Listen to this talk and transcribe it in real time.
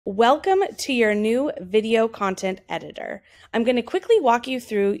Welcome to your new video content editor. I'm going to quickly walk you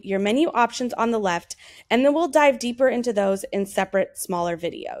through your menu options on the left, and then we'll dive deeper into those in separate, smaller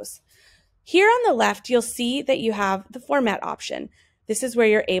videos. Here on the left, you'll see that you have the format option. This is where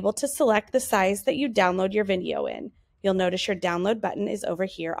you're able to select the size that you download your video in. You'll notice your download button is over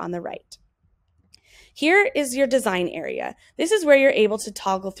here on the right. Here is your design area. This is where you're able to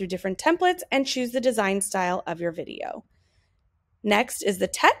toggle through different templates and choose the design style of your video. Next is the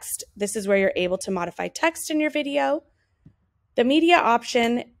text. This is where you're able to modify text in your video. The media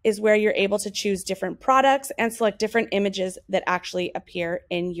option is where you're able to choose different products and select different images that actually appear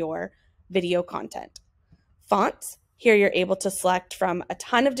in your video content. Fonts. Here you're able to select from a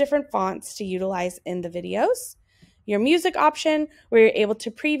ton of different fonts to utilize in the videos. Your music option, where you're able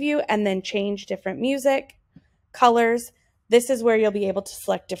to preview and then change different music. Colors. This is where you'll be able to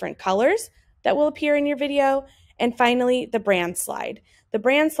select different colors that will appear in your video. And finally, the brand slide. The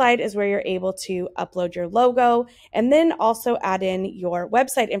brand slide is where you're able to upload your logo and then also add in your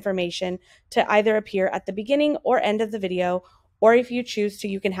website information to either appear at the beginning or end of the video, or if you choose to,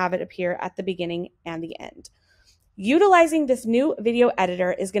 you can have it appear at the beginning and the end. Utilizing this new video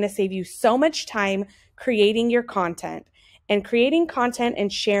editor is going to save you so much time creating your content, and creating content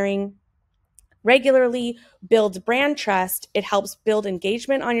and sharing regularly builds brand trust. It helps build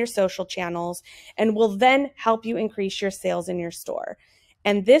engagement on your social channels and will then help you increase your sales in your store.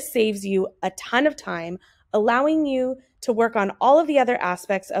 And this saves you a ton of time, allowing you to work on all of the other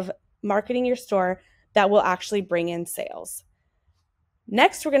aspects of marketing your store that will actually bring in sales.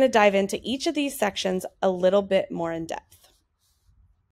 Next, we're going to dive into each of these sections a little bit more in depth.